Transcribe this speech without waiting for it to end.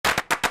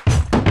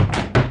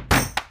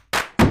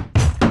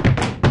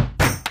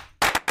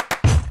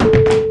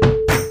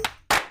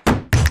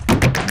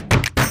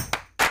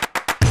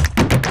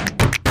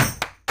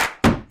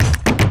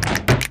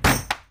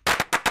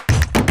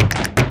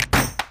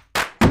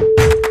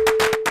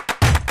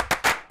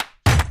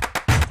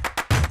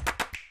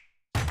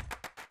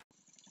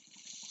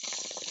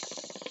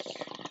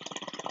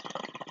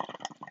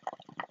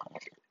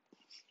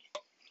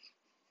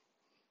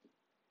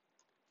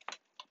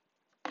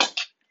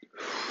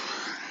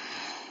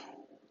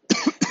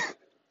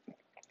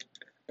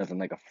Nothing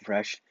like a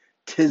fresh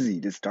tizzy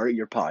to start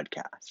your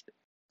podcast.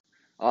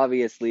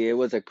 Obviously, it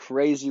was a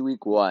crazy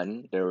week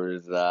one. There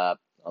was a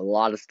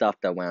lot of stuff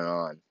that went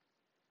on.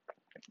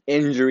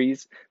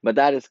 Injuries, but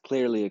that is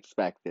clearly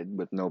expected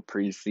with no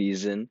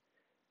preseason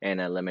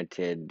and a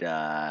limited,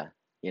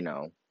 you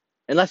know,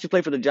 unless you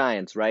play for the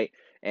Giants, right?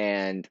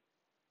 And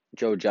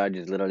Joe Judge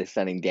is literally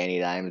sending Danny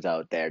Dimes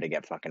out there to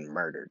get fucking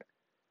murdered.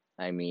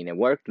 I mean, it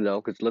worked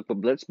though, because look what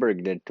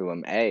Blitzburg did to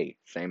him. Hey,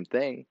 same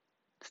thing.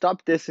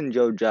 Stop dissing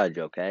Joe Judge,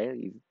 okay?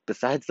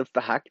 Besides the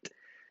fact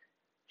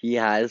he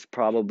has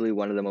probably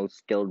one of the most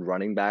skilled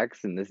running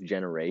backs in this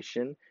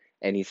generation,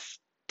 and he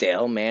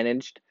still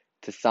managed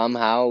to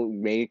somehow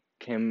make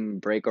him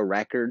break a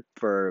record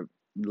for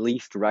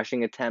least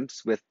rushing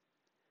yards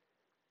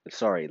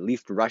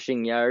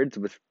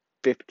with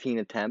 15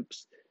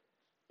 attempts.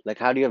 Like,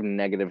 how do you have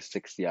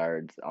 -6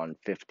 yards on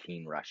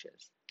 15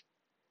 rushes?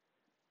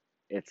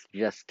 It's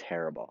just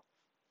terrible.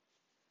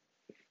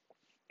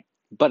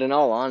 But in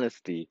all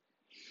honesty,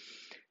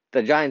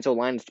 the Giants'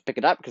 O-line is to pick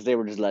it up because they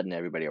were just letting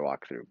everybody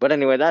walk through. But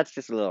anyway, that's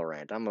just a little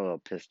rant. I'm a little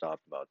pissed off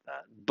about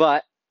that.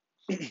 But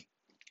it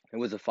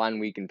was a fun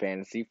week in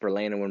fantasy. For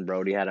Lano and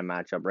Brody had a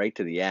matchup right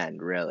to the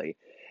end, really.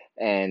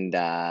 And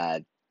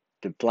the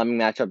Fleming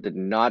matchup did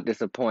not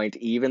disappoint.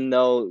 Even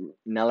though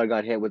Neller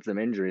got hit with some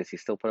injuries, he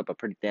still put up a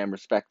pretty damn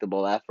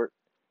respectable effort.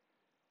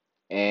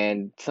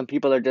 And some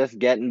people are just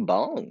getting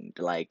boned.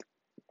 Like,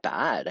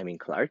 bad. I mean,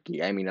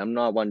 Clarky. I mean, I'm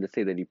not one to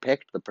say that he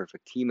picked the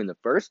perfect team in the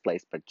first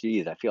place, but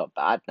geez, I feel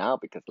bad now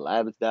because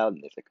Lab is down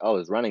and it's like, oh,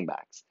 his running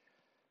backs.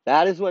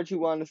 That is what you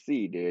want to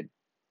see, dude.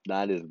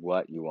 That is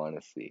what you want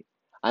to see.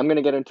 I'm going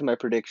to get into my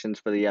predictions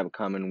for the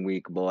upcoming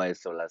week,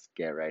 boys, so let's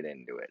get right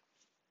into it.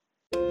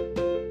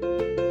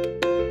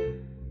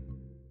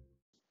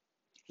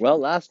 Well,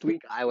 last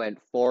week I went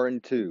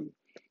 4-2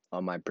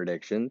 on my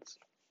predictions,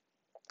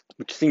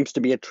 which seems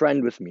to be a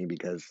trend with me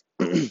because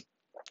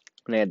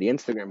when I had the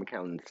Instagram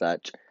account and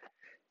such,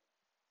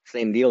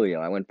 same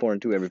dealio. I went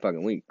 4-2 every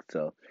fucking week.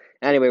 So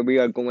anyway, we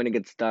are going to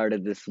get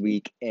started this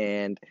week.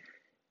 And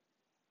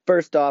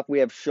first off, we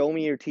have Show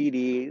Me Your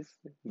TDs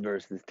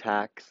versus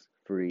Tax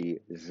Free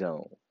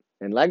Zone.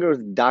 And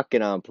Legro's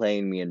ducking on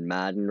playing me in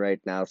Madden right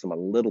now, so I'm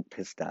a little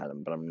pissed at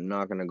him, but I'm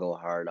not going to go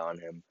hard on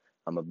him.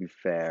 I'm going to be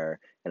fair.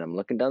 And I'm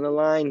looking down the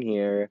line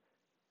here.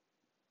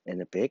 And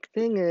the big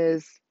thing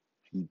is,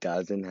 he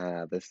doesn't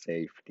have a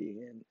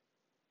safety. And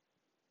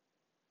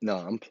no,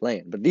 I'm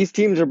playing. But these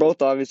teams are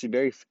both obviously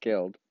very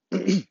skilled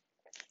in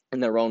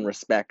their own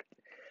respect.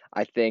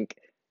 I think,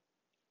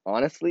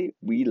 honestly,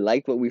 we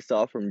liked what we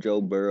saw from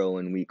Joe Burrow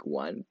in week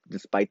one,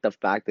 despite the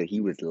fact that he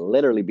was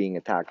literally being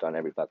attacked on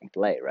every fucking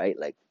play, right?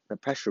 Like, the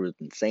pressure was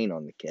insane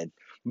on the kid.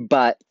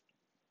 But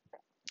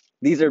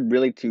these are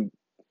really two,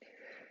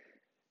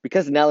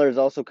 because Neller is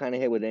also kind of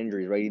hit with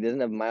injuries, right? He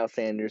doesn't have Miles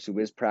Sanders, who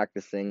is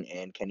practicing,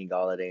 and Kenny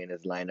Golladay in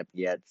his lineup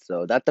yet.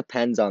 So that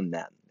depends on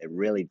them. It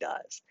really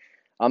does.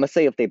 I'm going to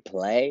say if they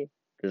play,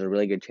 there's a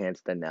really good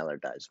chance that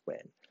Neller does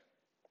win.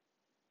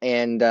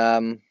 And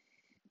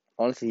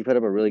honestly, he put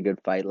up a really good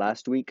fight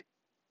last week.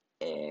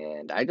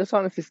 And I just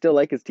honestly still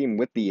like his team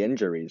with the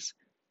injuries.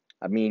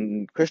 I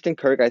mean, Christian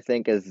Kirk, I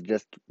think, is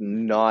just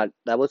not.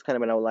 That was kind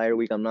of an outlier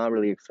week. I'm not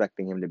really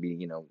expecting him to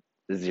be,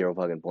 the 0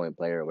 fucking point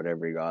player or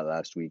whatever he got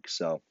last week.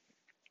 So,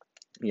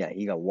 yeah,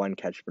 he got 1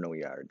 catch for no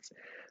yards.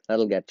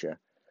 That'll get you.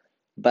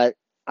 But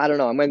I don't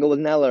know. I'm gonna go with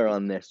Neller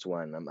on this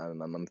one.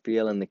 I'm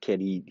feeling the kid.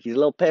 He's a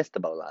little pissed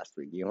about last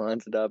week. He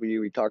wants a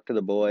W. He talked to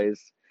the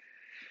boys.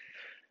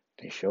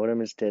 They showed him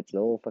his tits, the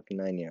whole fucking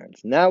 9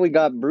 yards. Now we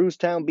got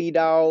Brucetown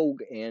B-Dog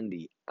and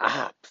the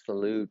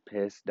absolute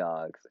piss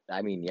dogs.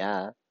 I mean,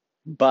 yeah.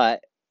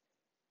 But,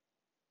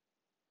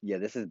 yeah,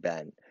 this is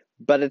Ben.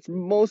 But it's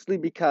mostly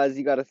because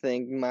you got to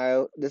think,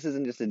 this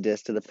isn't just a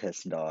diss to the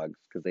piss dogs,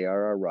 because they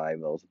are our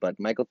rivals. But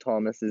Michael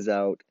Thomas is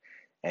out,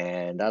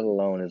 and that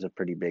alone is a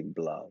pretty big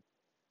blow.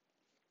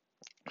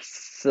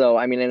 So,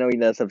 I mean, I know he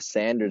does have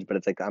Sanders, but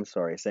it's like, I'm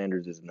sorry,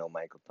 Sanders is no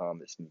Michael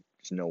Thomas.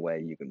 There's no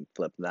way you can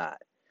flip that.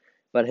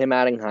 But him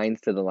adding Hines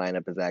to the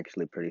lineup is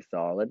actually pretty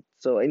solid.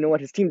 So you know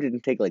what? His team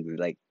didn't take like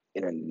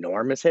an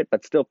enormous hit,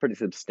 but still pretty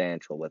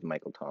substantial with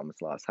Michael Thomas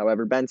loss.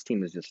 However, Ben's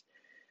team is just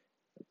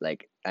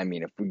like, I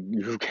mean, if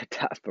you get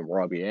that from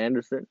Robbie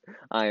Anderson,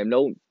 I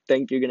don't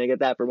think you're gonna get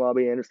that from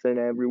Robbie Anderson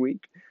every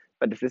week.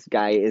 But if this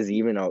guy is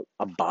even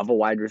above a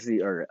wide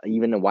receiver, or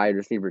even a wide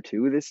receiver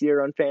 2 this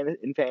year in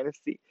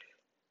fantasy,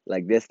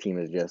 like this team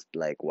is just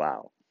like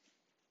wow.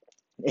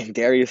 And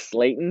Darius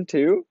Slayton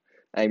too.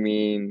 I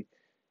mean,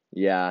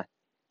 yeah.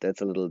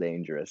 That's a little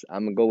dangerous.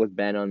 I'm gonna go with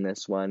Ben on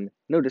this one.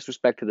 No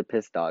disrespect to the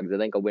Piss Dogs. I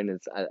think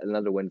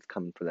another win's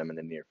coming for them in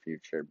the near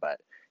future, but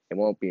it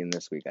won't be in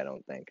this week, I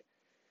don't think.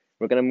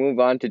 We're gonna move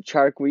on to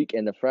Chark Week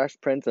and the Fresh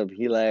Prince of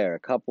Hilaire. A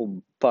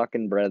couple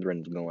fucking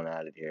brethrens going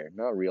at it here.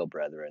 Not real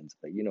brethrens,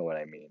 but you know what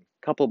I mean.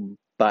 Couple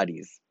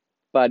buddies.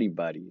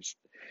 Buddies.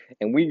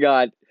 And we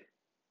got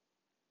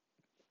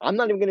I'm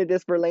not even going to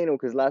diss Verlaino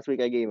because last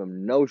week I gave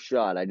him no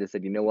shot. I just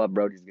said, you know what,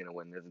 Brody's going to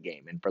win this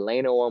game. And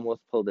Verlaino almost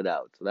pulled it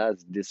out. So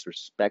that's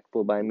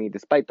disrespectful by me,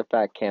 despite the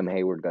fact Cam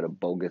Hayward got a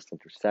bogus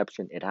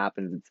interception. It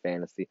happens, it's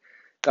fantasy.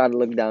 Got to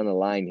look down the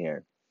line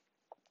here.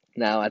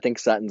 Now, I think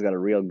Sutton's got a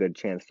real good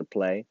chance to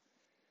play.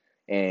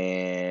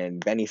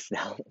 And Benny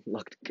Snell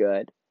looked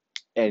good.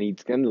 And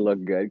he's going to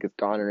look good because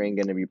Connor ain't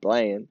going to be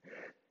playing.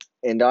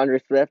 And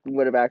DeAndre Swift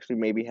would have actually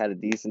maybe had a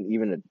decent,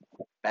 even a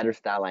better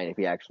stat line if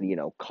he actually,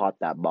 caught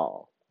that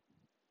ball.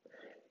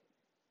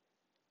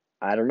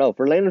 I don't know.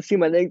 For Orlando's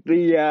team, I think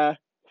the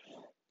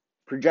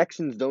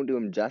projections don't do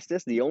him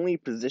justice. The only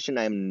position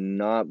I'm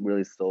not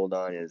really sold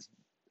on is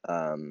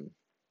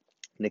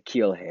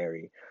N'Keal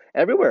Harry.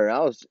 Everywhere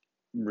else,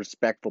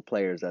 respectful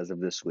players as of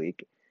this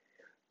week.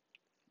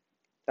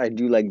 I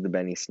do like the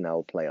Benny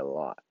Snell play a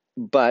lot.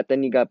 But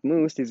then you got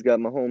Moose, he's got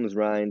Mahomes,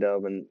 Ryan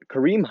Delvin,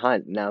 Kareem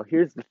Hunt. Now,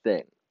 here's the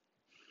thing.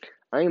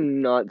 I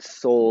am not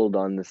sold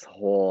on this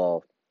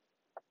whole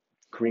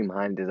Kareem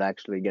Hunt is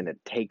actually going to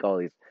take all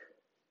these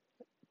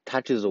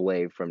touches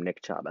away from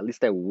Nick Chubb. At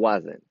least I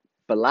wasn't.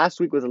 But last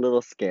week was a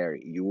little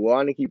scary. You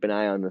want to keep an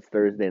eye on this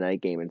Thursday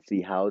night game and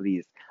see how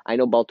these. I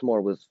know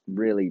Baltimore was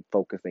really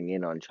focusing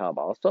in on Chubb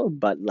also,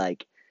 but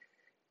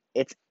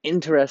it's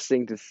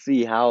interesting to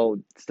see how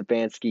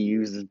Stefanski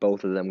uses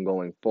both of them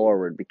going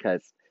forward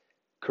because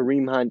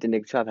Kareem Hunt and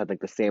Nick Chubb had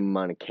the same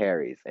amount of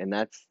carries, and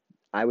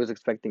I was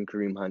expecting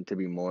Kareem Hunt to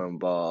be more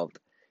involved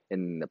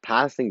in the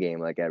passing game,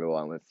 like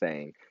everyone was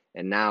saying.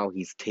 And now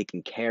he's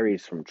taking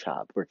carries from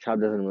Chubb, where Chubb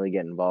doesn't really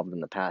get involved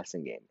in the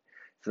passing game.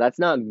 So that's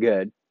not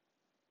good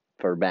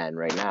for Ben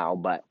right now,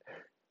 but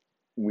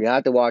we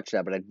have to watch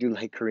that. But I do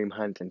like Kareem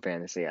Hunt in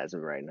fantasy as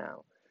of right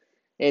now.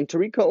 And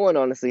Tariq Cohen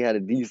honestly had a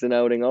decent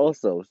outing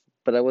also,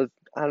 but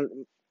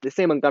they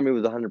say Montgomery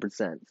was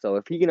 100%. So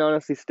if he can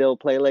honestly still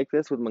play like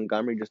this with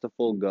Montgomery just a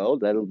full go,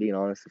 that'll be an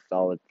honestly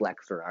solid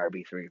flex or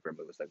RB3 for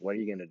Moose. What are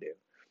you going to do?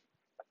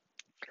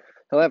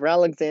 However,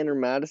 Alexander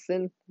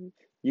Madison,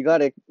 you got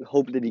to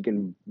hope that he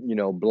can,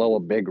 blow a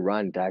big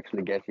run to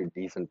actually get you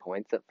decent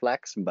points at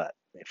flex. But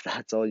if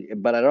that's all,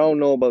 but I don't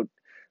know about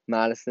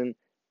Madison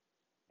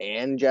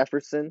and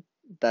Jefferson.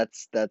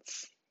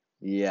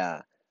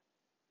 Yeah,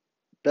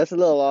 that's a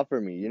little off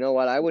for me. You know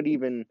what?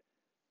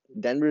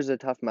 Denver's a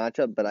tough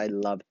matchup, but I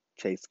love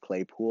Chase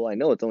Claypool. I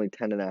know it's only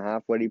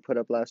 10.5 what he put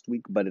up last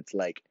week, but it's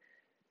like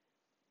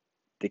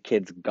the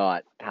kid's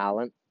got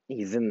talent.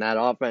 He's in that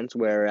offense,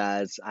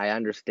 whereas I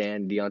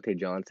understand Deontay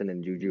Johnson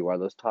and Juju are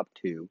those top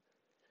two.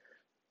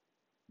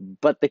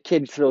 But the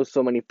kid throws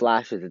so many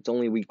flashes. It's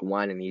only week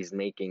 1, and he's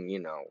making,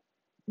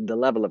 the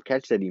level of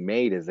catch that he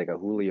made is like a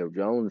Julio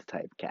Jones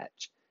type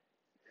catch.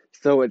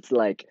 So it's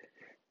like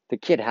the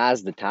kid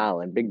has the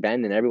talent. Big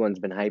Ben and everyone's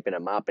been hyping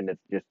him up, and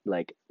it's just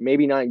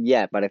maybe not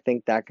yet, but I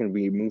think that can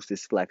be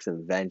Moose's flex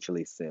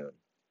eventually soon.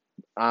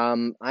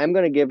 I'm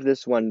gonna give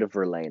this one to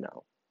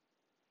Verlaino.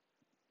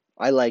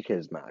 I like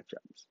his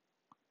matchups,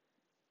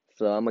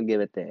 so I'm gonna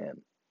give it to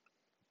him.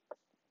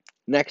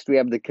 Next, we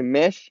have the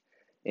Commish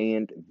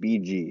and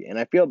BG, and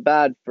I feel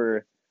bad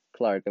for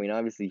Clark. I mean,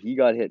 obviously he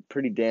got hit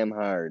pretty damn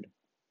hard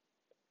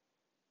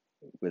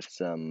with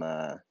some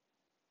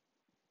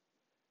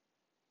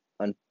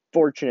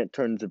unfortunate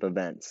turns of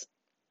events,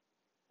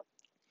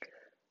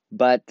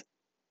 but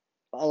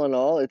all in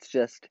all, it's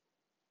just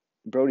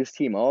Brody's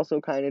team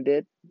also kind of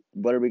did.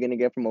 What are we going to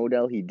get from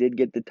Odell? He did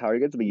get the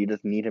targets, but you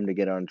just need him to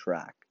get on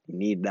track. You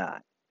need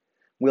that.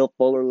 Will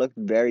Fuller looked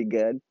very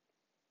good.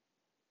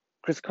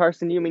 Chris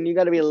Carson, you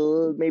got to be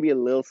maybe a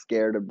little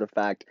scared of the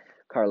fact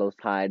Carlos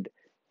Hyde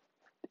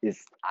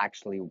is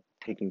actually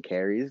taking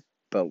carries,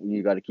 but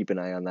you got to keep an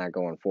eye on that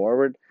going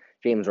forward.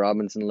 James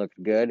Robinson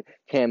looked good.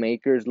 Cam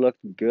Akers looked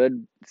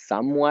good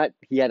somewhat.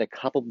 He had a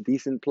couple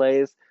decent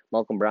plays.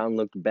 Malcolm Brown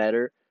looked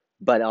better.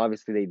 But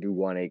obviously, they do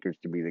want Akers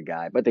to be the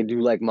guy. But they do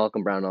like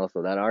Malcolm Brown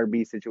also. That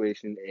RB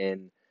situation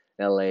in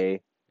LA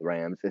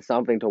Rams is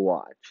something to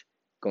watch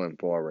going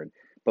forward.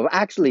 But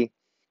actually,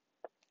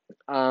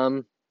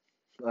 I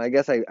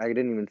guess I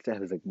didn't even say. I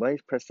was like, why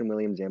is Preston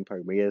Williams and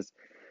Park? But he has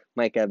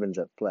Mike Evans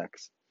at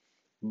flex.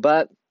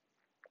 But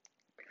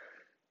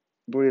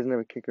Brody doesn't have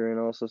a kicker in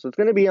also. So it's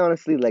going to be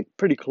honestly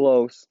pretty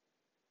close.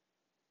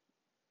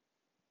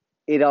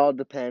 It all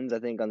depends, I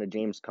think, on the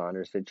James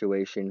Conner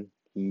situation.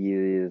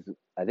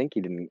 I think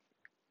he didn't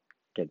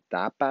get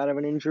that bad of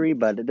an injury,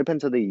 but it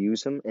depends how they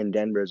use him. And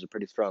Denver is a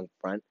pretty strong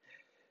front.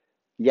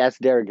 Yes,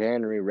 Derrick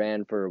Henry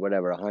ran for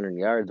 100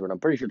 yards, but I'm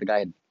pretty sure the guy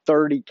had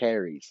 30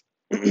 carries.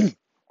 That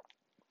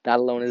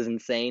alone is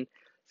insane.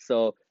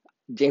 So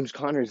James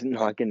Conner is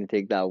not going to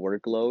take that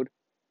workload.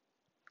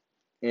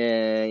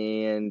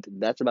 And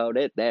that's about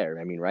it there.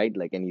 I mean, right?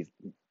 And he's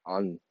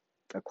on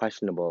a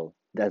questionable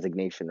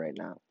designation right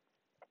now.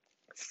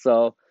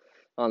 So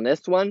on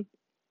this one,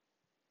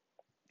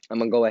 I'm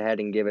going to go ahead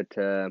and give it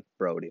to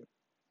Brody.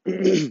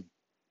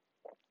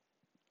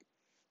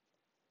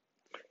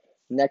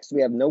 Next,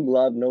 we have No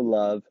Glove, No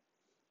Love.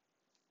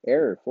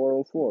 Error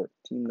 404.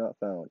 Team not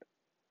found.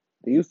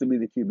 They used to be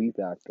the QB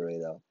factory,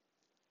 though.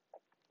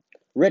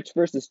 Rich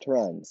versus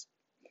Trends.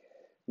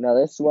 Now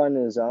this one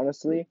is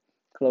honestly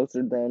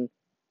closer than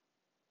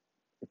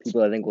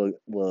people I think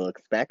will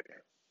expect.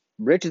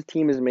 Rich's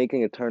team is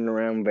making a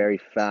turnaround very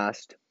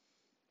fast.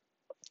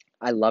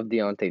 I love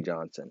Deontay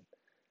Johnson.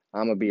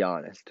 I'm gonna be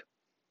honest.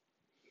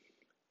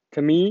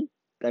 To me,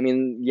 I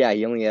mean, yeah,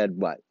 he only had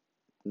what?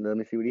 Let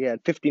me see what he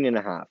had. 15 and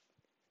a half.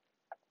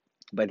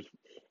 But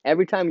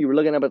every time you were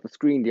looking up at the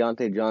screen,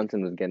 Deontay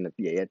Johnson was getting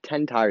he had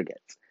 10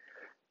 targets.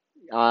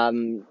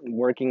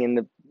 Working in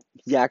the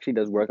he actually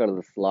does work out of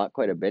the slot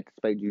quite a bit,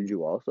 despite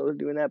Juju also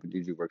doing that, but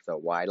Juju works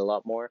out wide a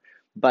lot more.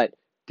 But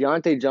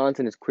Deontay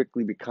Johnson is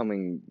quickly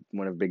becoming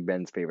one of Big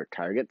Ben's favorite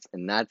targets,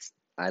 and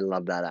I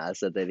love that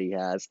asset that he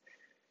has.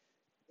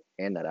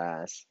 And that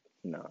ass.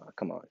 No,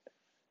 come on.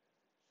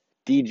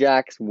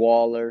 Djax,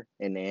 Waller,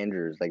 and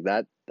Andrews. Like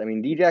that. I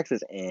mean, Djax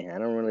is I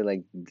don't really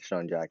like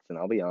Deshaun Jackson,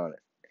 I'll be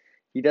honest.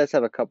 He does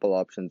have a couple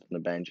options on the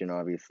bench, and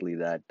obviously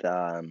that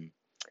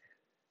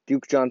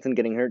Duke Johnson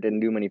getting hurt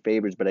didn't do many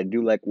favors, but I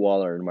do like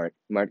Waller and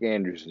Mark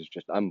Andrews is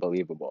just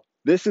unbelievable.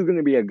 This is going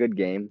to be a good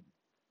game.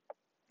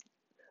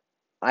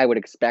 I would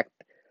expect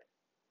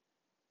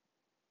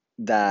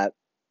that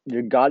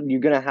you're going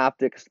to have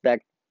to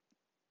expect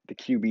the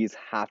QBs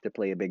have to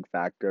play a big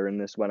factor in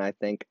this one, I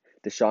think.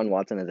 Deshaun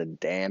Watson has a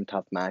damn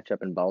tough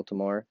matchup in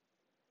Baltimore.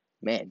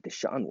 Man,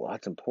 Deshaun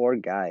Watson, poor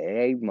guy.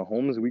 Hey,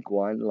 Mahomes week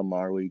 1,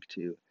 Lamar week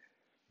 2.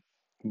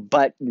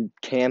 But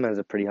Cam has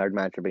a pretty hard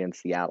matchup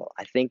against Seattle.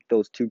 I think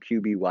those two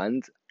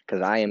QB1s,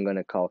 because I am going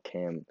to call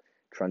Cam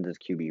Trunz's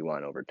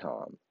QB1 over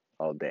Tom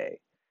all day.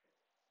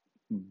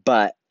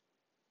 But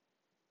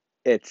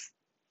that's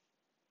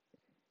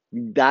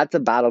a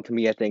battle to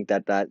me. I think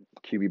that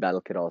QB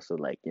battle could also,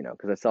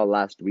 because I saw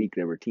last week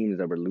there were teams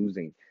that were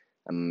losing.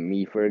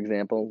 Me, for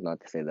example, not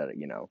to say that,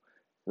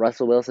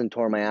 Russell Wilson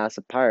tore my ass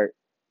apart,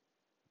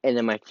 and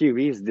then my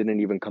QBs didn't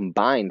even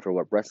combine for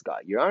what Russ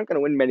got. You aren't going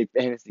to win many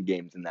fantasy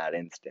games in that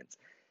instance.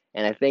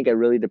 And I think it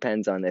really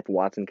depends on if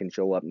Watson can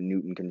show up,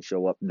 Newton can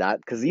show up,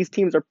 because these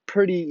teams are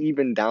pretty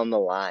even down the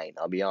line,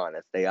 I'll be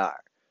honest, they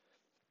are.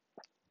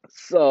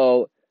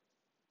 So,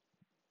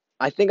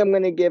 I think I'm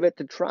going to give it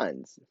to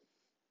Trunz.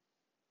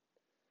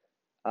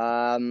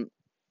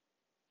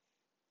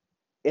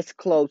 It's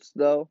close,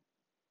 though.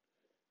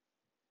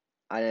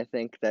 And I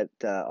think that,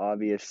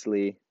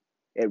 obviously,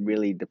 it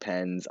really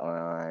depends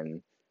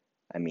on,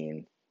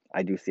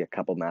 I do see a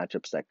couple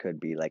matchups that could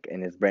be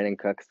and is Brandon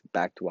Cooks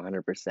back to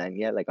 100%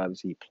 yet?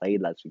 Obviously he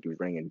played last week. He was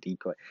running a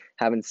decoy.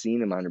 Haven't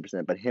seen him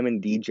 100%, but him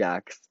and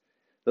Djax,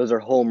 those are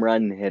home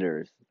run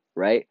hitters,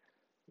 right?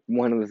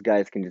 One of those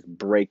guys can just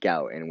break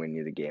out and win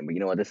you the game. But you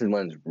know what? This is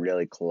one that's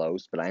really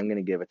close, but I'm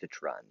going to give it to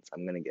Trunz.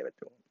 I'm going to give it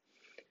to him.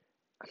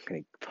 I'm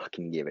going to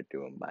fucking give it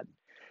to him, bud.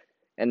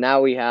 And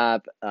now we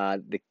have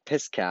the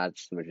Piss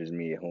Cats, which is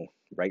me,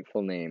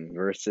 rightful name,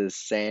 versus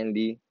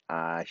Sandy.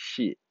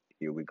 Shit.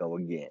 Here we go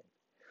again.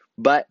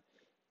 But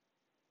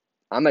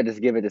I'm going to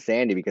just give it to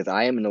Sandy because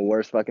I am in the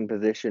worst fucking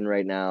position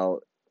right now.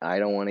 I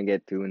don't want to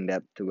get too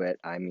in-depth to it.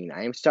 I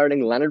am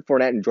starting Leonard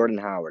Fournette and Jordan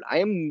Howard.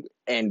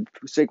 And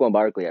Saquon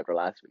Barkley after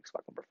last week's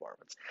fucking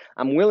performance.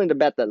 I'm willing to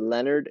bet that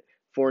Leonard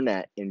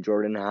Fournette and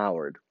Jordan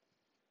Howard,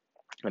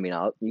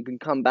 you can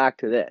come back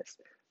to this.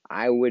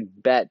 I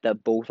would bet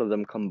that both of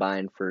them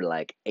combine for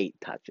 8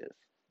 touches.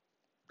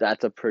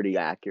 That's a pretty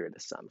accurate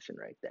assumption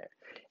right there.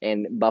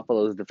 And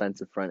Buffalo's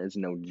defensive front is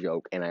no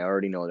joke, and I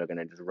already know they're going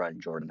to just run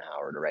Jordan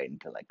Howard right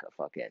into a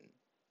fucking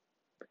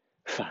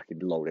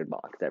loaded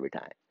box every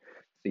time.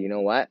 So you know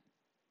what?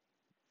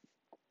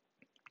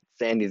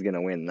 Sandy's going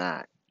to win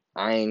that.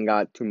 I ain't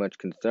got too much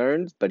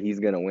concerns, but he's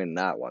going to win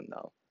that one,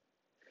 though.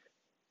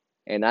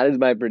 And that is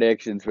my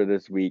predictions for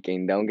this week.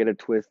 And don't get it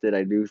twisted.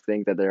 I do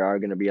think that there are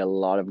going to be a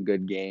lot of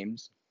good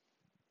games.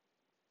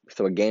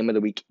 So a game of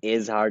the week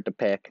is hard to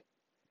pick.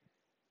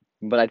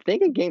 But I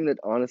think a game that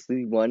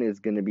honestly is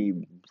going to be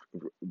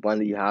one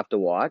that you have to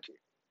watch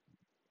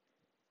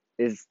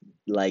is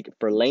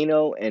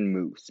Ferlano and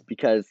Moose.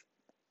 Because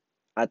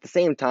at the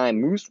same time,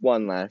 Moose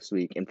won last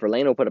week and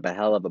Ferlano put up a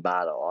hell of a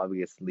battle.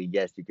 Obviously,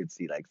 yes, you could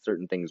see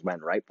certain things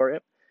went right for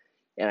him.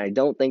 And I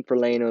don't think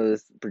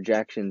Ferlano's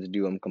projections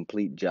do him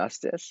complete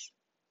justice.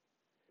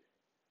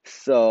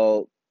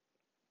 So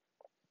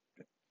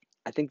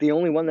I think the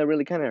only one that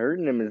really kind of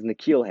hurting him is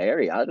N'Keal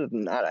Harry. Other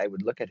than that, I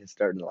would look at his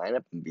starting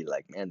lineup and be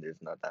like, man,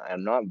 there's not that.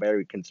 I'm not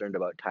very concerned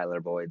about Tyler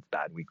Boyd's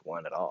bad week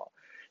 1 at all.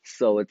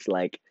 So it's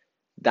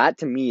that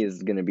to me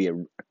is going to be a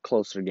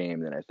closer game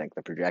than I think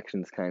the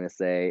projections kind of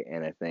say.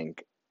 And I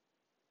think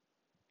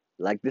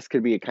this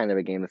could be a kind of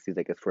a game that seems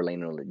like it's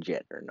Ferlano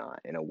legit or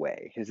not in a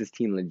way. Is his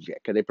team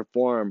legit? Could they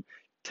perform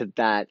to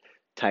that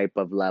type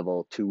of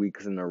level 2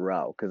 weeks in a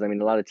row? Because a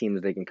lot of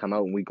teams, they can come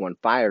out in week 1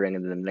 firing,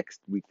 and then the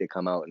next week they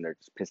come out and they're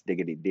just piss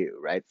diggity do,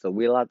 right? So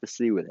we'll have to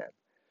see with him.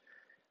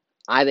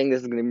 I think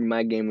this is going to be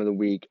my game of the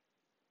week,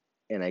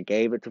 and I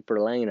gave it to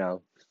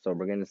Ferlano, so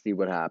we're going to see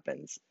what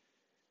happens.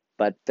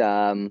 But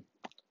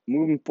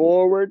moving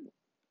forward,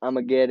 I'm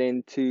going to get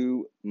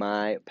into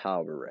my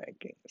power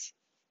rankings.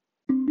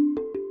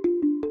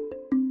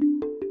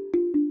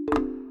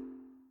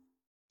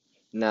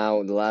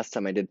 Now, the last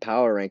time I did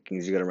power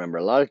rankings, you got to remember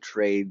a lot of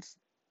trades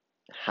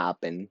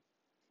happen,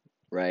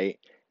 right?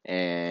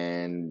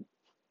 And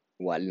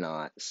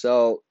whatnot.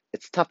 So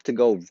it's tough to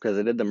go because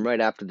I did them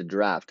right after the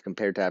draft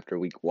compared to after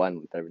week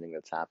one with everything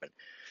that's happened.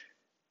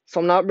 So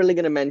I'm not really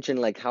gonna mention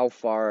like how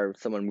far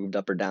someone moved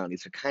up or down.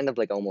 These are kind of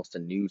like almost a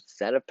new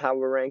set of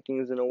power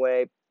rankings in a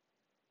way,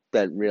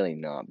 but really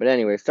not. But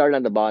anyway, starting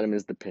at the bottom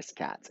is the Piss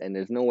Cats, and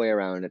there's no way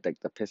around it. Like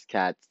the Piss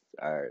Cats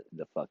are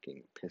the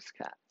fucking Piss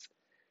Cats.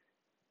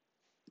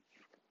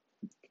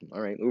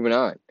 All right, moving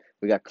on.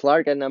 We got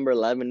Clark at number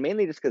 11,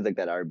 mainly just because like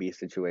that RB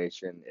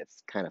situation,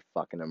 it's kind of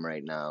fucking him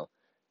right now,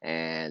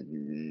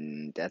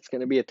 and that's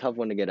gonna be a tough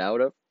one to get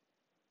out of.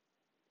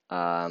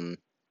 Um,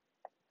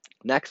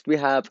 Next we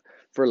have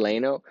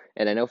Ferlano,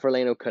 and I know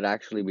Ferlano could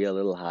actually be a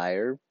little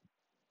higher,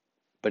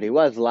 but he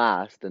was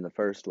last in the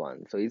first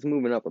one, so he's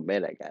moving up a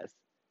bit, I guess.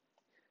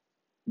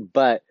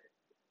 But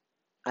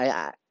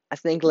I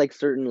think like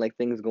certain like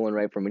things going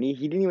right for him, and he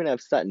didn't even have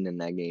Sutton in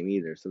that game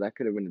either, so that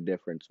could have been a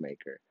difference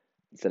maker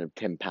instead of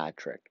Tim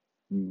Patrick.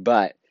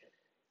 But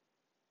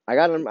I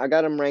got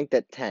him ranked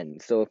at 10.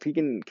 So if he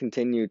can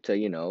continue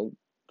to,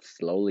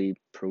 slowly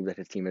prove that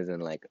his team isn't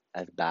like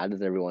as bad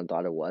as everyone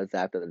thought it was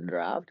after the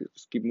draft,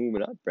 just keep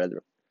moving up,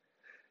 brother.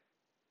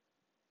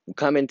 We'll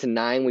come into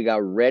 9, we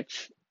got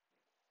Rich.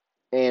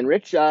 And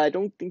Rich, I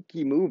don't think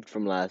he moved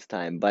from last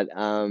time, but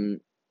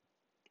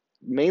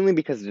mainly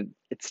because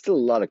it's still a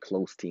lot of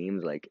close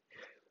teams, like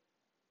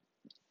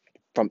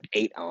from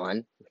 8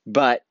 on.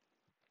 But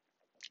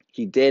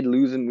he did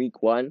lose in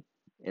week 1,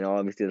 and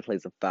obviously that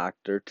plays a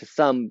factor. To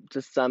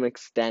some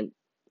extent,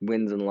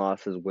 wins and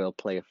losses will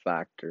play a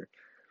factor.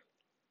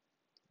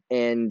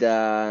 And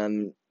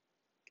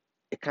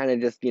it kind of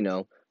just,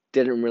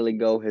 didn't really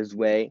go his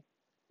way.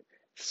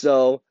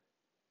 So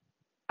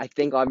I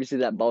think obviously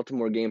that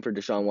Baltimore game for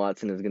Deshaun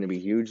Watson is going to be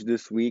huge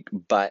this week,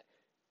 but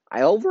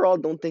I overall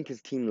don't think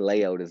his team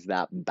layout is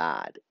that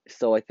bad.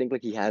 So I think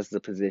like he has the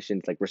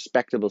positions, like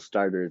respectable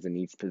starters in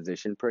each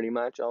position pretty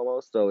much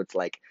almost. So it's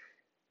like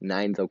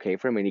 9's okay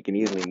for him, and he can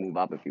easily move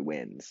up if he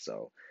wins.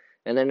 So,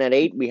 and then at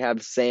 8 we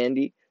have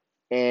Sandy,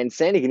 and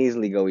Sandy can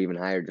easily go even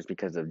higher just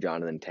because of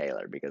Jonathan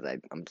Taylor, because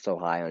I'm so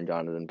high on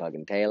Jonathan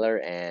fucking Taylor,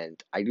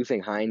 and I do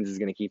think Hines is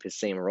going to keep his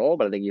same role,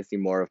 but I think you see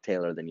more of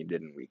Taylor than you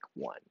did in week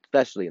 1,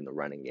 especially in the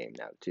running game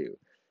now too.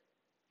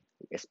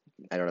 I guess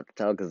I don't have to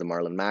tell because the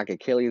Marlon Mack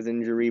Achilles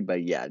injury,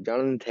 but yeah,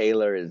 Jonathan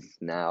Taylor is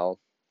now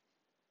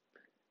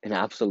an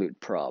absolute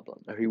problem,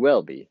 or he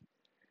will be.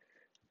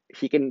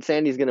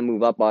 Sandy's gonna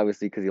move up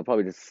obviously because he'll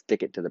probably just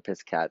stick it to the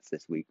Piss Cats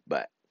this week,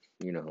 but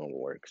you know how it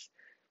works.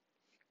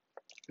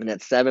 And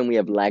at 7 we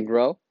have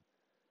Legro,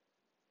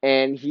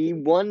 and he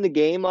won the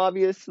game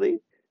obviously,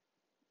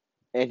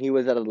 and he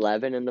was at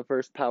 11 in the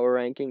first power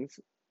rankings.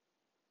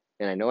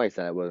 And I know I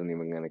said I wasn't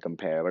even gonna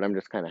compare, but I'm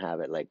just kind of have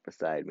it like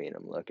beside me and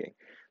I'm looking.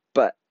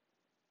 But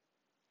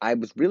I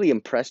was really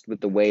impressed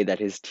with the way that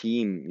his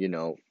team,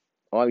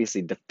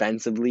 obviously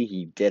defensively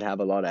he did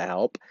have a lot of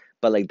help,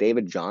 but like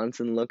David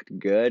Johnson looked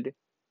good.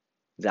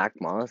 Zach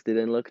Moss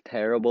didn't look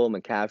terrible.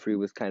 McCaffrey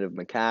was kind of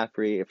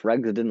McCaffrey. If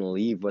Ruggs didn't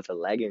leave with a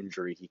leg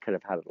injury, he could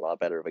have had a lot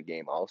better of a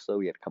game also.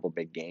 He had a couple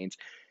big gains.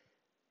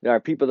 There are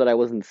people that I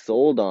wasn't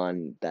sold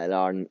on that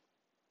are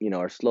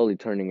slowly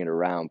turning it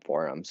around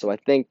for him. So I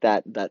think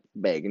that's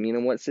big. And you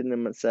know what? Sitting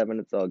him at 7,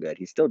 it's all good.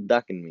 He's still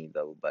ducking me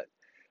though, but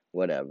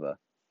whatever.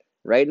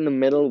 Right in the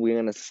middle, we're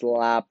gonna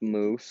slap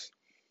Moose.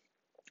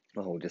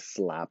 Oh, just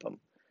slap him.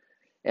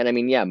 And I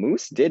mean, yeah,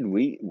 Moose did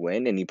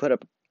win, and he put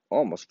up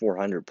almost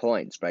 400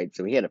 points, right?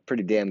 So he had a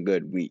pretty damn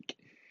good week.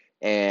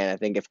 And I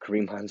think if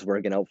Kareem Hunt's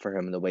working out for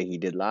him the way he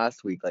did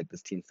last week, like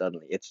this team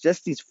suddenly, it's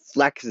just these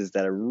flexes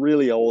that are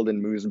really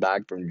holding Moose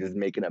back from just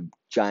making a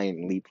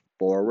giant leap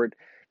forward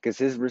because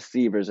his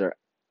receivers are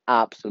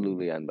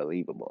absolutely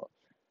unbelievable,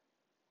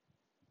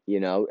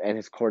 and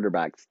his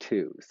quarterbacks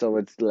too. So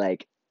it's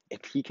like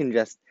if he can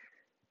just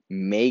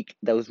make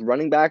those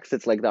running backs,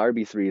 it's like the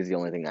RB3 is the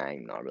only thing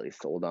I'm not really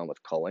sold on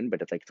with Cohen, but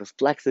it's like those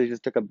flexes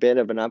just took a bit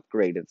of an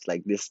upgrade. It's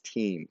like this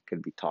team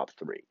could be top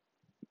 3.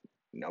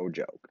 No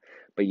joke.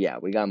 But yeah,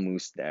 we got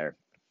Moose there.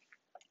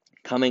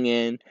 Coming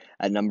in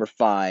at number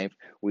 5,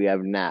 we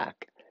have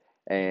Knack.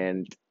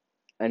 And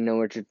I know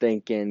what you're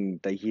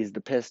thinking, that he's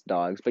the piss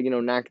dogs, but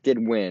Knack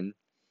did win.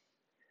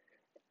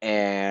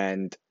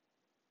 And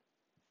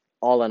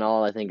all in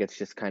all, I think it's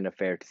just kind of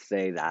fair to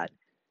say that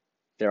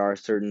there are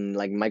certain,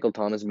 like Michael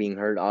Thomas being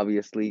hurt,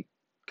 obviously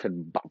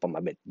could bump him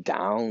a bit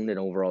down in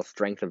overall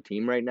strength of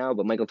team right now,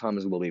 but Michael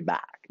Thomas will be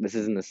back. This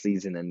isn't a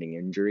season-ending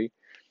injury.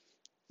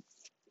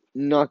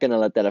 Not gonna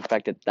let that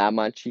affect it that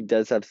much. He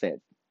does have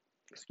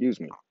excuse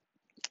me.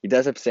 He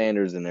does have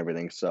Sanders and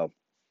everything, so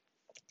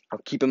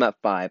I'll keep him at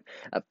 5.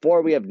 At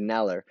 4, we have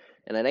Neller,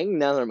 and I think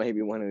Neller might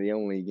be one of the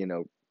only,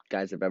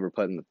 guys I've ever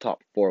put in the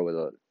top 4 with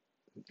a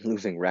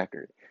losing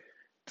record.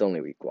 It's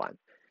only week 1.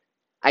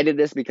 I did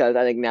this because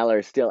I think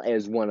Neller still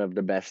is one of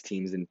the best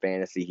teams in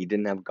fantasy. He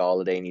didn't have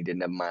Galladay and he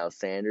didn't have Miles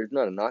Sanders.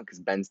 Not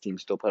because Ben's team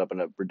still put up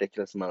a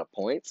ridiculous amount of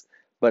points,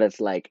 but it's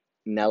like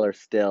Neller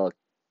still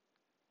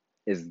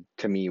is,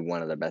 to me,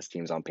 one of the best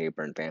teams on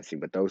paper in fantasy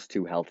with those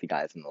two healthy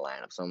guys in the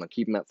lineup. So I'm going to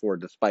keep him at 4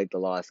 despite the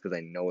loss because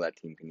I know that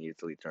team can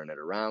easily turn it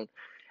around.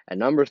 At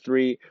number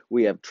 3,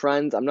 we have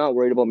Trends. I'm not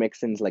worried about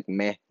Mixon's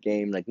meh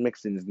game.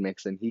 Mixon's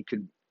Mixon.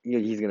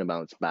 He's going to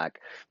bounce back.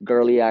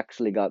 Gurley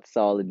actually got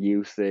solid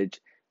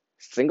usage.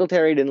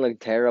 Singletary didn't look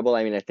terrible.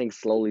 I mean, I think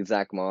slowly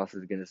Zach Moss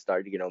is going to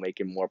start,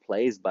 making more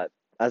plays, but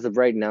as of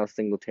right now,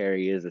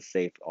 Singletary is a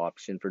safe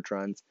option for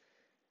Trends.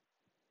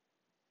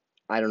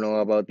 I don't know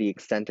about the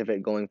extent of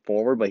it going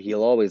forward, but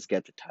he'll always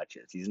get the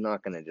touches. He's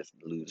not going to just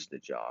lose the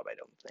job, I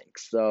don't think.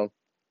 So,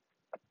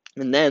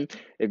 and then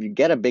if you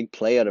get a big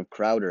play out of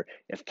Crowder,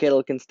 if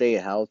Kittle can stay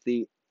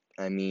healthy,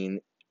 I mean,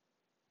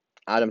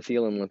 Adam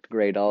Thielen looked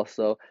great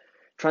also.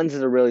 Trends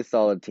is a really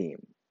solid team.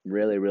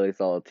 Really, really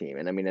solid team.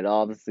 And I mean, it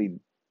obviously,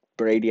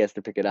 Brady has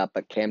to pick it up,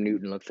 but Cam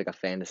Newton looks like a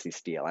fantasy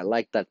steal. I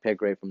liked that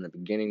pick right from the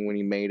beginning when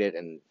he made it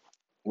and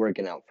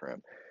working out for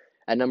him.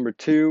 At number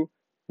 2,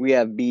 we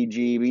have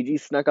BG.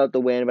 BG snuck out the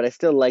win, but I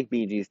still like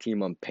BG's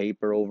team on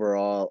paper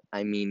overall.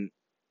 I mean,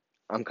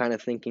 I'm kind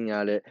of thinking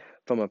at it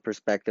from a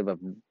perspective of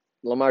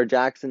Lamar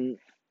Jackson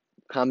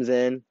comes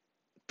in,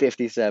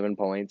 57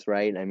 points,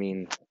 right? I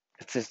mean,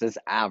 it's just this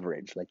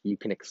average. Like, you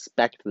can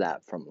expect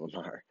that from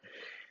Lamar.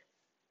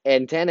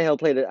 And Tannehill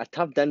played a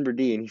tough Denver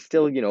D, and he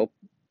still,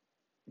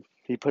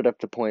 he put up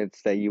the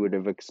points that you would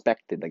have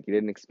expected. Like, you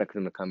didn't expect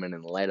him to come in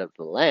and light up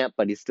the lamp,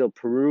 but he still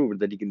proved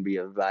that he can be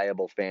a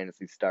viable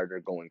fantasy starter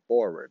going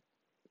forward.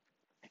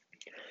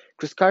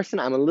 Chris Carson,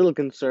 I'm a little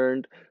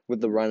concerned with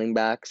the running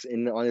backs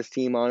on his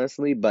team,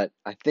 honestly, but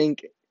I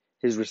think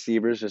his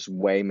receivers just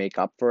way make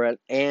up for it,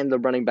 and the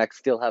running backs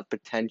still have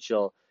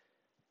potential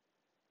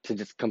to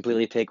just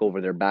completely take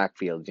over their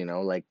backfield,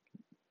 Like,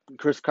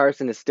 Chris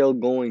Carson is still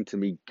going to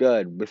be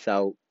good with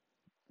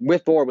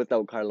or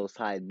without Carlos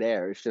Hyde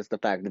there. It's just the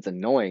fact it's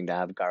annoying to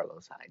have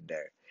Carlos Hyde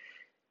there.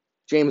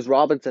 James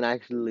Robinson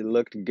actually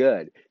looked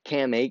good.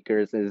 Cam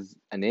Akers is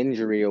an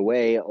injury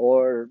away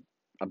or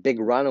a big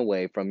run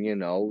away from,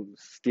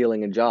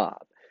 stealing a job.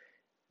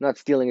 Not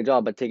stealing a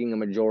job, but taking a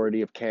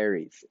majority of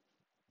carries.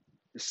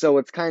 So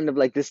it's kind of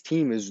like this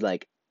team is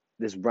like,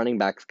 this running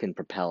backs can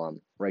propel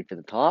him right to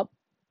the top.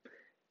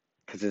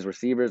 Because his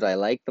receivers, I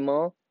like them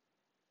all.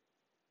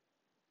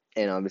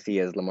 And obviously he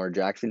has Lamar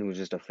Jackson, who's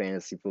just a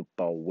fantasy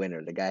football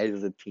winner. The guy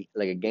is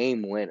a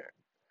game winner.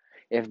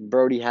 If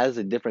Brody has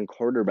a different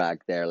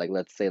quarterback there, like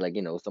let's say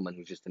someone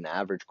who's just an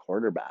average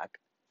quarterback,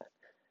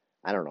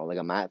 I don't know, like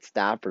a Matt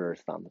Stafford or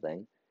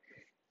something,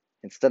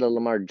 instead of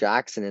Lamar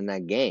Jackson in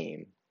that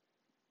game,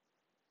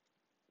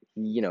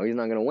 he's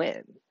not going to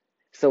win.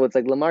 So it's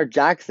like Lamar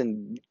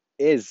Jackson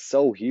is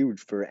so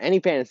huge for any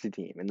fantasy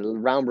team. And the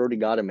round Brody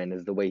got him in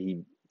is the way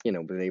he,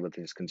 was able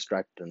to just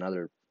construct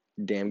another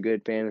damn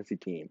good fantasy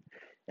team.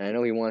 And I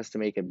know he wants to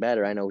make it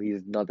better. I know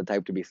he's not the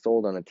type to be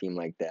sold on a team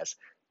like this,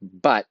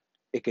 but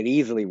it could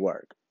easily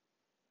work.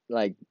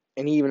 Like,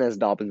 and he even has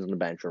Dobbins on the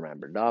bench,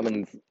 remember.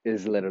 Dobbins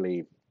is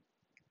literally,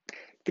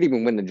 could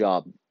even win the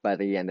job by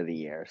the end of the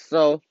year.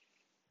 So,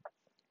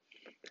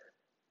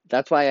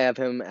 that's why I have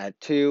him at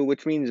 2,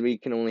 which means we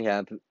can only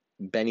have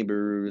Benny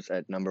Burrows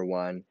at number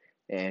 1.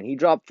 And he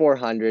dropped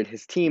 400.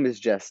 His team is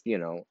just,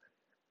 you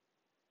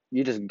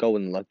just go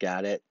and look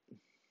at it.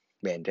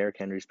 Man, Derrick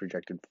Henry's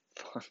projected.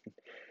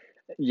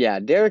 Yeah,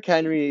 Derrick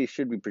Henry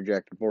should be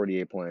projected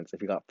 48 points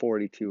if he got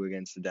 42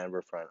 against the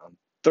Denver front on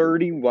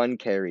 31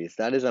 carries.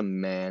 That is a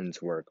man's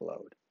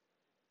workload.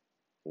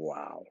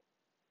 Wow.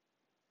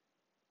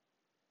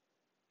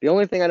 The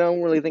only thing I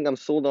don't really think I'm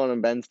sold on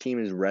Ben's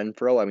team is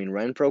Renfrow. I mean,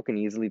 Renfrow can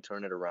easily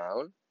turn it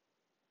around.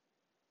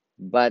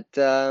 But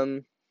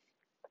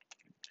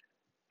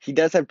he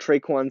does have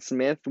Traquan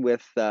Smith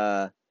with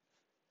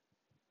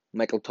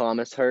Michael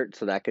Thomas hurt,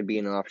 so that could be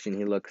an option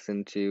he looks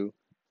into.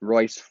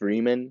 Royce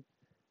Freeman,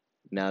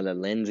 now that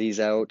Lindsey's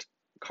out.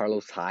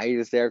 Carlos Hyde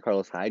is there.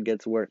 Carlos Hyde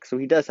gets work. So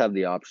he does have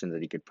the options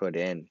that he could put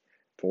in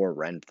for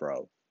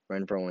Renfrow.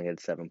 Renfrow only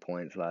had 7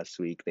 points last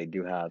week. They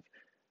do have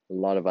a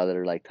lot of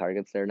other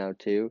targets there now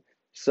too.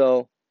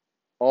 So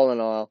all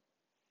in all,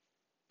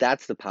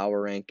 that's the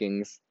power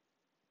rankings.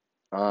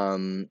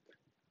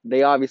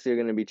 They obviously are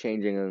going to be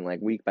changing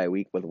week by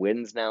week with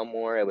wins now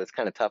more. It was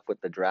kind of tough with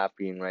the draft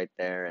being right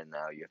there, and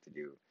now you have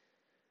to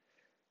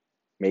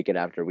make it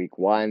after week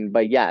 1.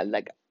 But yeah,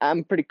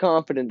 I'm pretty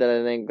confident that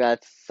I think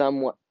that's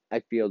somewhat.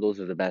 I feel those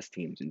are the best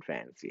teams in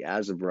fantasy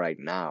as of right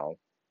now.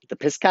 The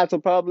Piscats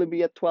will probably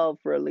be at 12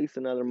 for at least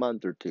another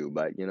month or two,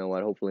 but you know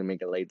what? Hopefully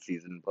make a late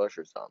season push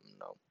or something.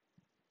 No.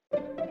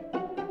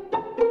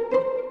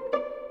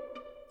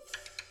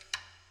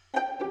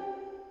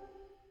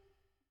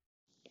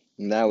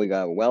 Now we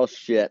got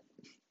shit.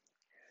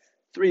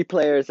 3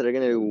 players that are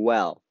gonna do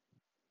well,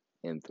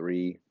 and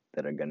 3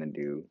 that are gonna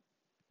do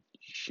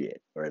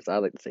shit, or as I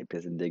like to say,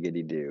 piss and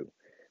diggity do.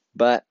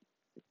 But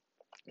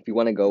if you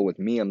want to go with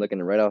me, I'm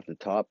looking right off the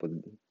top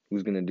with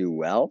who's gonna do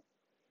well.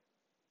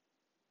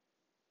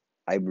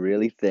 I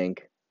really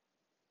think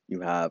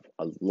you have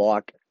a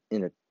lock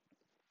in a.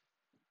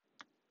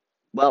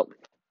 Well,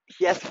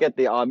 he has to get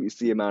the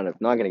obviously amount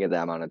of not gonna get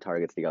that amount of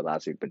targets he got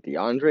last week, but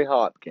DeAndre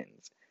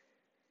Hopkins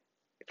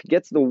he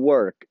gets the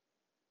work,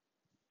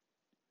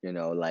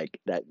 like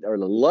that, or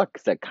the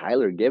looks that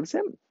Kyler gives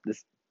him,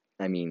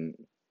 I mean,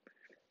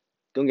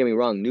 don't get me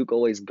wrong, Nuke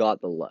always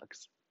got the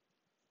looks,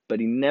 but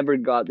he never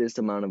got this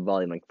amount of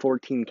volume, like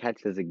 14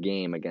 catches a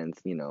game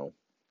against,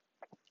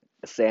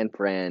 a San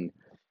Fran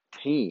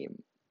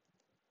team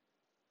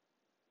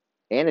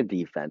and a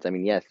defense. I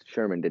mean, yes,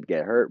 Sherman did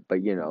get hurt, but,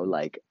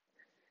 like,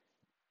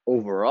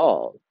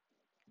 overall,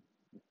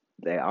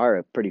 they are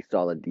a pretty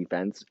solid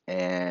defense,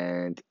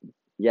 and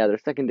yeah, their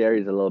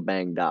secondary is a little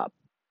banged up.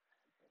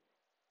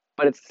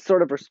 But it's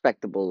sort of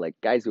respectable, like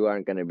guys who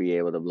aren't going to be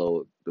able to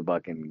blow the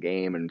fucking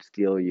game and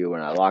steal you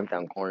in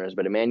lockdown corners.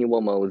 But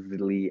Emmanuel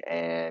Mosley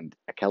and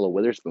Akello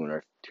Witherspoon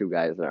are two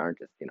guys that aren't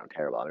just,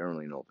 terrible. I don't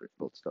really know if they're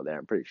both still there.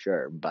 I'm pretty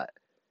sure, but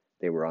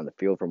they were on the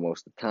field for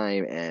most of the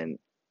time, and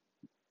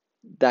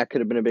that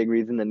could have been a big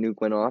reason the Nuke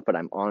went off. But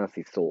I'm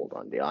honestly sold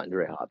on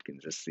DeAndre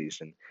Hopkins this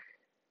season.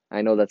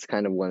 I know that's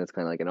kind of one that's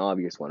kind of like an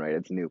obvious one, right?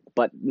 It's Nuke,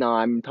 but no,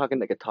 I'm talking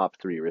like a top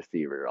 3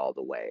 receiver all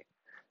the way,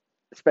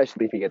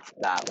 especially if he gets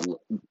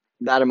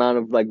that amount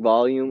of like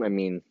volume. I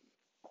mean,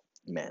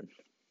 man,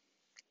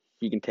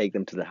 he can take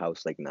them to the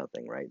house like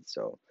nothing, right?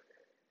 So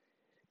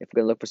if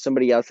we're gonna look for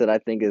somebody else that I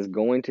think is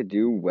going to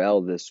do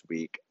well this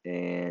week,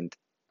 and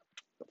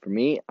for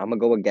me, I'm gonna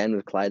go again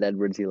with Clyde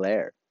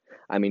Edwards-Helaire.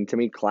 I mean, to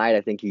me, Clyde,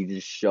 I think he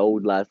just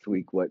showed last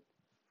week what.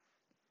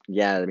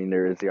 Yeah, I mean,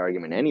 there is the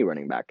argument any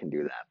running back can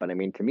do that, but I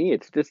mean, to me,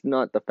 it's just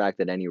not the fact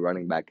that any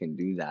running back can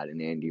do that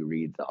in Andy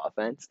Reid's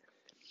offense.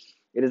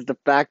 It is the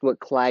fact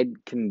what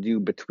Clyde can do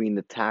between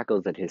the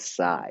tackles at his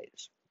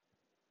size.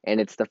 And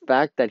it's the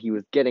fact that he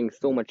was getting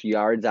so much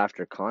yards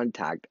after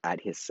contact at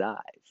his size.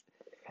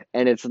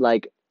 And it's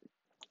like,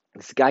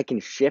 this guy can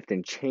shift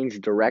and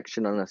change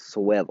direction on a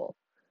swivel.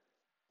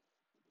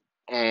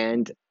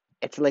 And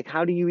it's like,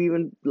 how do you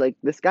even, like,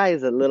 this guy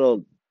is a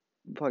little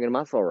fucking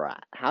muscle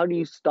rat. How do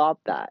you stop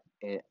that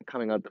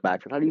coming out the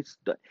backfield? How do you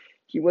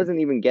He wasn't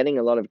even getting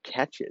a lot of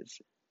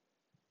catches.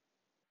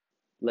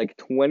 Like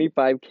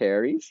 25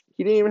 carries?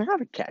 He didn't even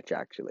have a catch,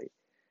 actually.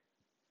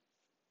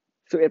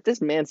 So if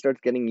this man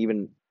starts getting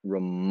even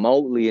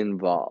remotely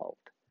involved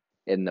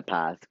in the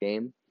pass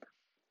game,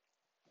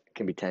 it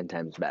can be 10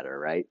 times better,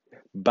 right?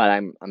 But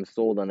I'm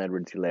sold on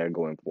Edwards-Helaire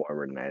going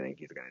forward, and I think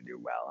he's going to do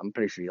well. I'm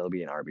pretty sure he'll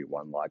be an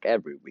RB1 lock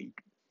every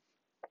week.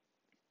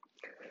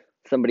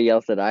 Somebody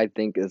else that I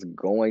think is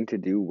going to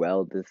do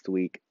well this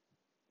week,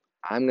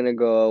 I'm going to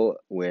go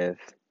with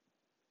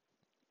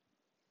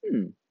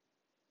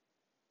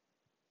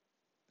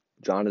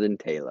Jonathan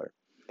Taylor.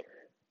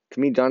 To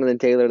me, Jonathan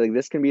Taylor, like,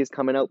 this can be his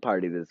coming out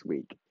party this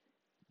week.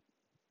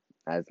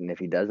 And if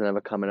he doesn't have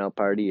a coming out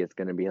party, it's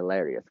going to be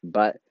hilarious.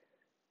 But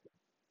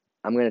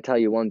I'm going to tell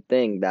you one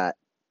thing, that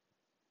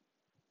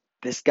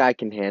this guy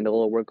can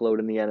handle a workload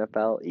in the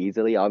NFL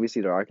easily.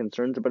 Obviously, there are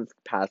concerns about his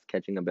pass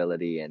catching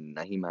ability, and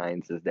Nyheim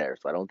Hines is there,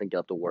 so I don't think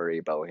you'll have to worry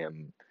about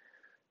him,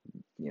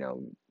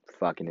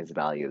 fucking his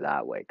value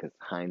that way, because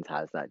Hines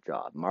has that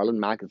job. Marlon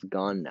Mack is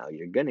gone now.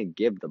 You're going to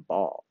give the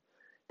ball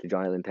to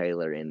Jonathan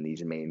Taylor in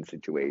these main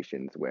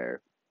situations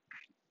where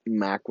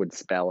Mack would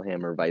spell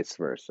him or vice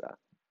versa.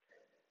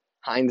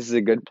 Hines is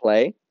a good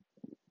play,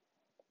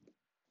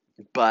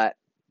 but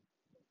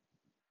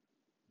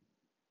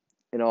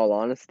in all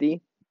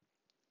honesty,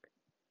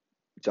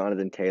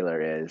 Jonathan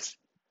Taylor is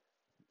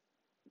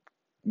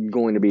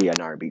going to be an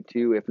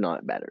RB2, if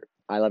not better.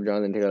 I love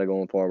Jonathan Taylor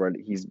going forward.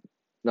 He's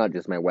not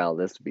just my well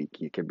this week.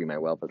 He could be my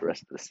well for the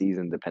rest of the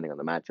season, depending on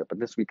the matchup. But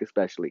this week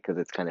especially, because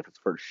it's kind of his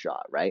first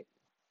shot, right?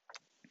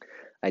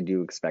 I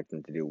do expect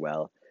him to do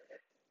well.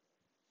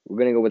 We're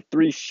going to go with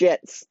 3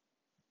 shits.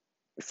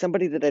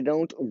 Somebody that I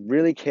don't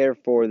really care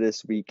for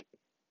this week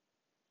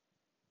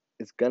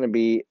is going to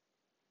be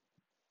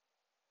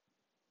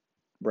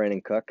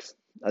Brandin Cooks.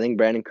 I think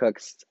Brandin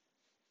Cooks,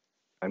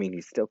 I mean,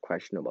 he's still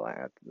questionable.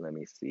 Let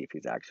me see if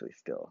he's actually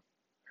still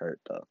hurt,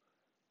 though.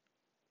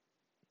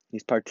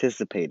 He's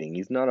participating.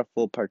 He's not a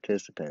full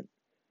participant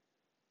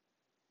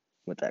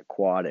with that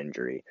quad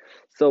injury.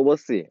 So we'll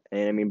see.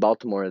 And I mean,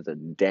 Baltimore is a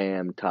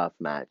damn tough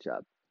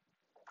matchup.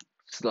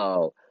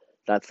 So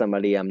that's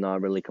somebody I'm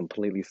not really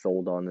completely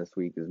sold on this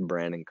week is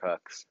Brandin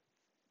Cooks.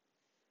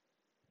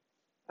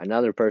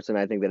 Another person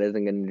I think that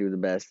isn't going to do the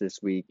best this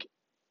week,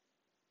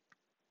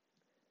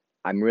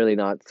 I'm really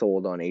not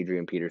sold on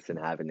Adrian Peterson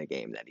having the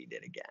game that he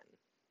did again.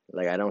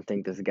 Like, I don't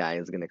think this guy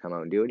is going to come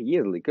out and do it. He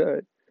easily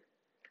could.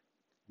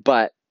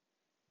 But,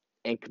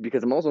 and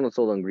because I'm also not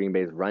sold on Green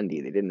Bay's run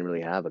D. They didn't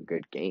really have a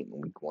good game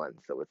in week 1.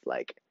 So it's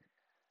like,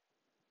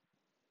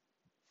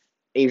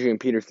 Adrian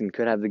Peterson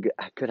could have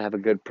a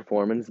good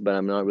performance, but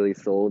I'm not really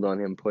sold on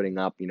him putting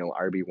up,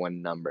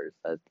 RB1 numbers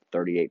at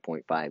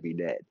 38.5 he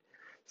did.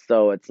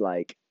 So it's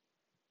like,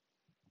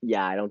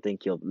 yeah, I don't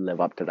think he'll live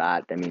up to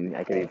that. I mean,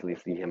 I could easily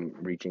see him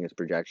reaching his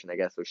projection, I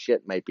guess. So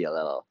shit might be a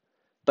little,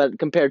 but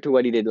compared to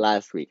what he did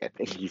last week, I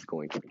think he's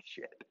going to be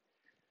shit,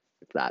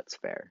 if that's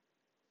fair.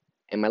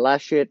 And my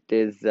last shit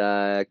is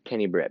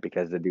Kenny Britt,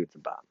 because the dude's a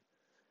bum.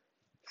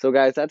 So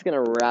guys, that's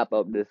gonna wrap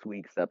up this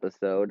week's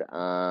episode.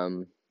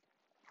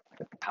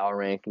 The power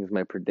rankings,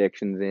 my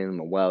predictions in,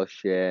 my well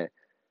shit.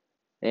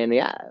 And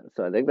yeah,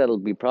 so I think that'll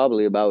be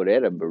probably about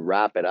it. I'll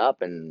wrap it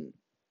up and,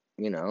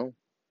 you know,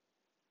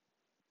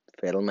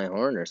 fiddle my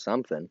horn or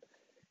something.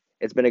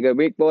 It's been a good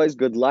week, boys.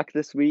 Good luck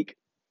this week.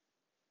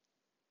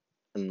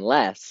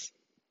 Unless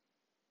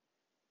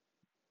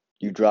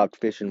you dropped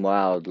Fish and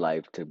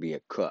Wildlife to be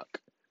a cook.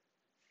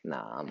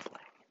 Nah, I'm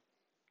playing.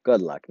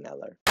 Good luck,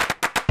 Neller.